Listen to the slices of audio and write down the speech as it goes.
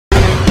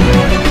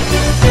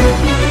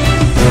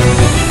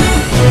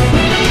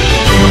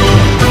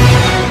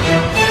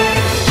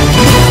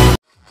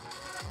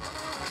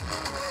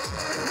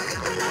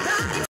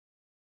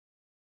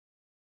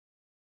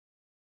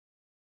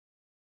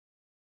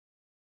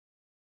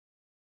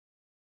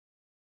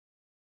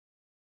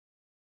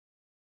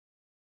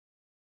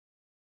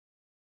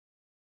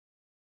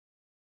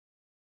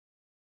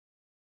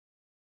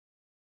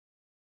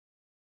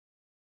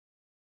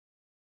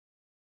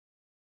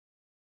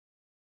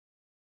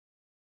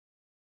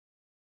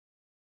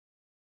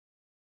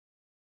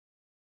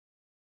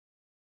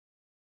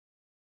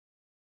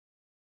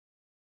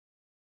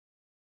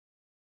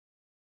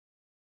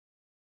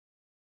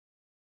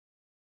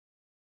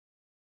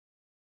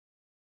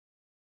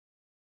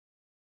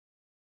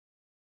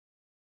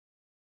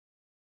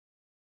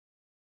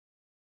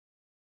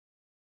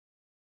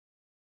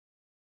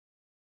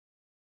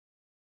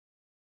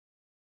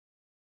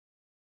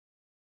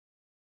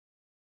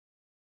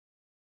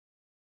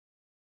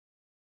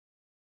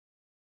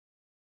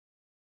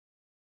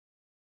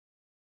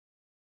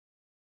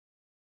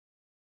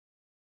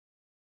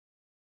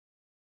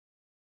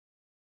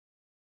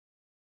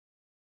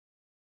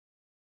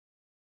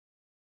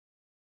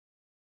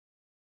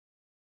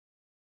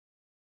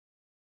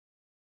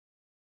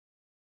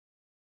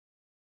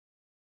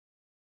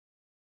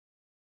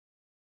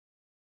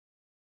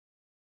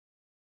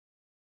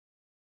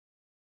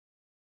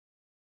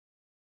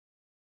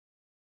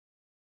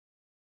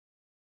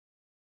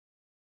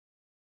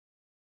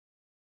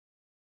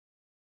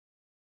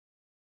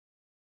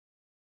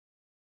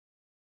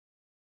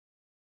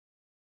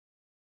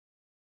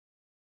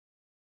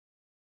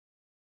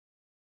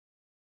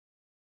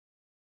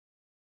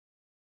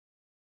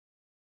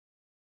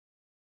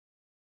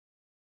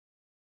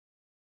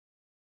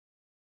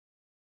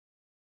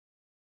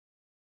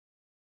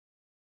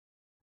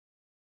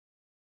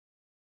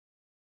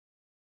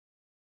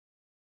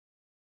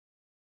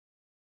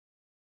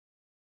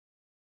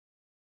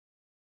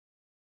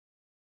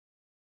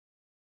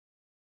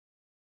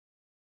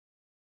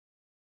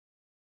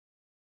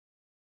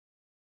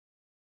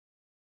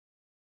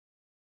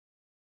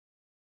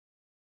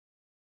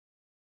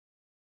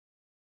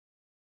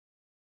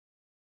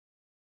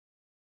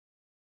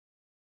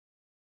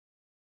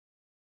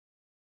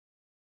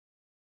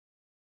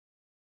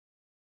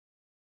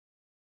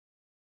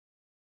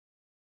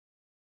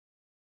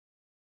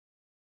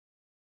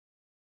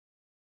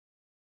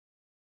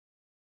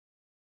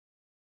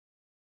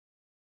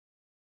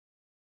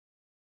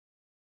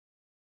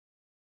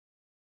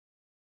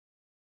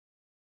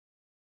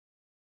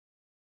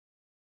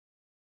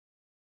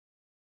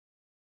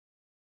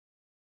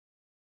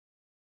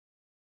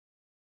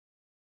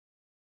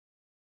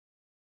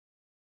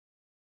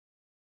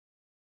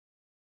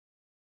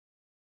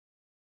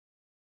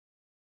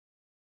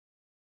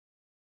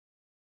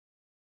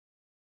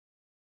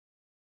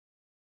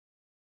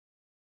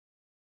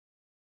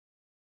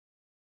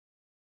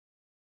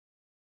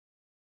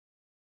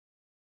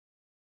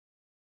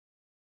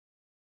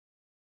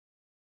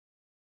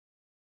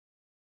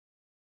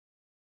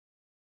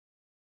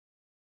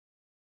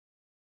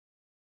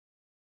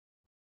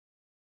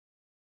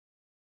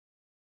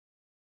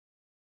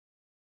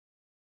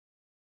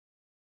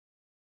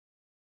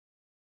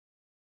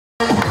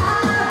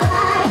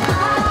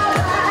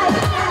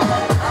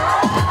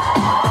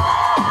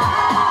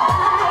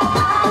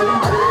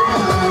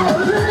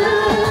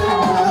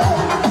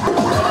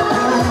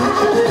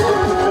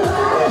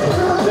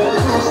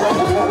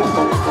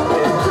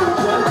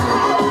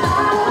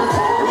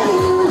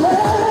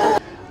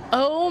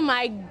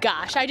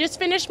gosh, I just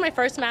finished my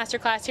first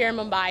masterclass here in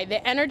Mumbai.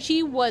 The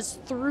energy was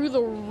through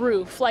the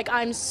roof. Like,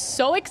 I'm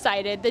so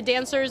excited. The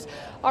dancers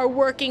are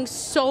working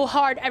so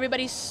hard.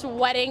 Everybody's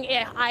sweating.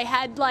 I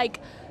had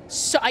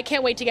I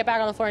can't wait to get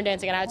back on the floor and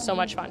dancing, and I had so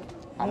much fun.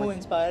 Who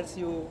inspires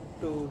you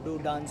to do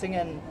dancing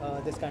and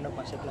this kind of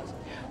martial class?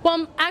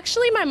 Well,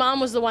 actually, my mom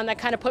was the one that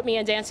kind of put me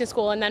in dancing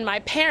school, and then my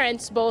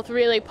parents both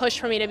really pushed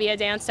for me to be a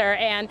dancer,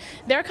 and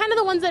they're kind of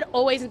the ones that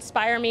always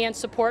inspire me and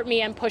support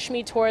me and push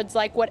me towards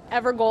like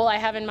whatever goal I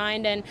have in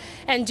mind.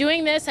 And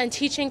doing this and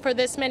teaching for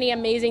this many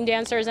amazing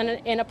dancers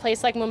in a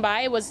place like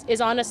Mumbai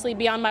is honestly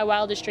beyond my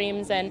wildest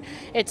dreams, and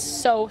it's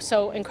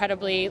so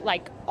incredibly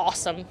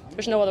awesome.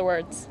 There's no other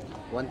words.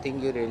 One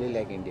thing you really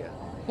like India?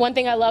 One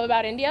thing I love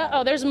about India?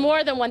 Oh, there's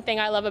more than one thing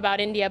I love about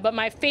India, but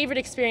my favorite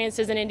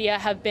experiences in India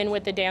have been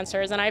with the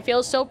dancers, and I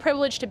feel so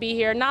privileged to be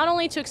here, not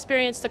only to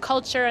experience the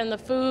culture and the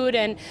food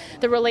and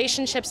the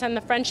relationships and the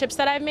friendships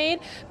that I've made,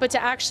 but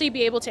to actually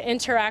be able to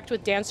interact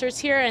with dancers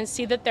here and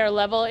see that their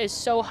level is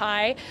so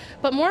high,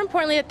 but more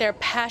importantly that their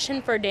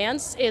passion for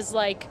dance is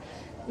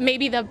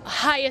maybe the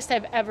highest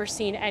I've ever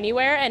seen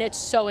anywhere, and it's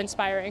so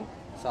inspiring.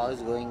 So how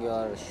is going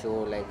your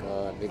show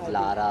with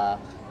Lara,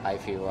 High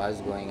Fever?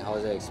 How's it going?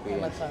 How's the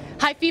experience?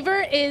 High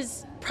Fever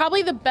is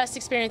probably the best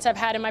experience I've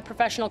had in my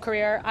professional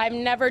career. I've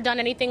never done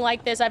anything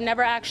like this. I've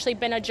never actually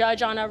been a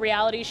judge on a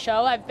reality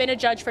show. I've been a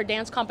judge for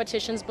dance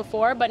competitions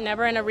before, but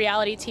never in a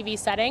reality TV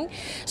setting.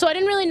 So I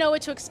didn't really know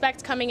what to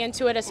expect coming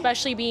into it,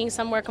 especially being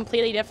somewhere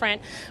completely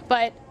different.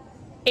 But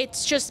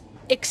it's just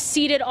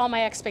exceeded all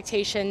my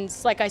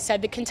expectations. Like I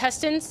said, the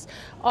contestants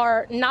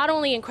are not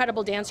only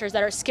incredible dancers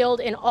that are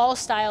skilled in all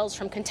styles,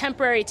 from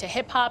contemporary to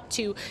hip-hop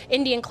to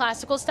Indian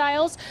classical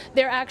styles,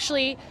 they're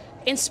actually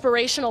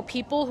inspirational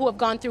people who have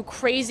gone through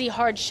crazy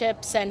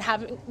hardships and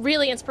have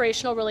really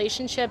inspirational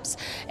relationships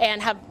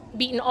and have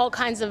beaten all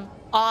kinds of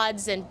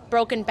odds and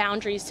broken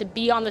boundaries to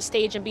be on the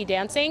stage and be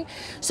dancing.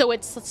 So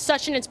it's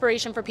such an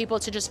inspiration for people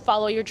to just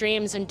follow your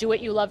dreams and do what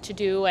you love to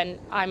do, and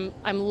I'm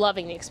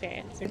loving the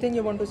experience. Anything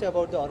you want to say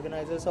about the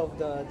organizers of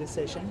this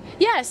session?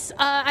 Yes,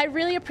 I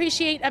really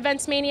appreciate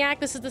Events Maniac.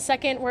 This is the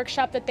second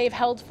workshop that they've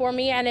held for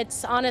me, and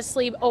it's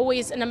honestly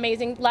always an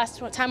amazing, last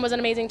time was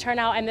an amazing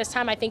turnout, and this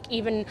time I think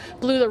even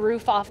blew the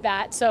roof off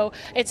that. So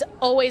it's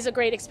always a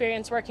great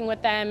experience working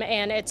with them,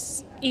 and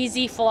it's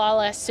easy,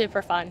 flawless,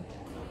 super fun.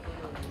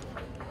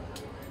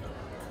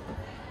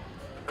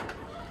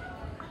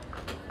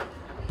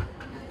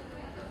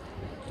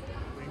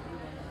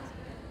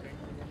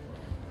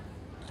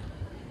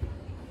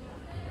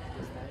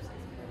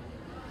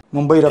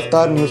 Mumbai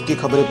रफ्तार news की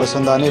खबरें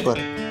पसंद आने पर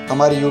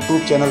हमारे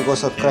YouTube channel को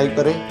subscribe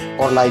करें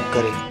और लाइक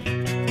करें।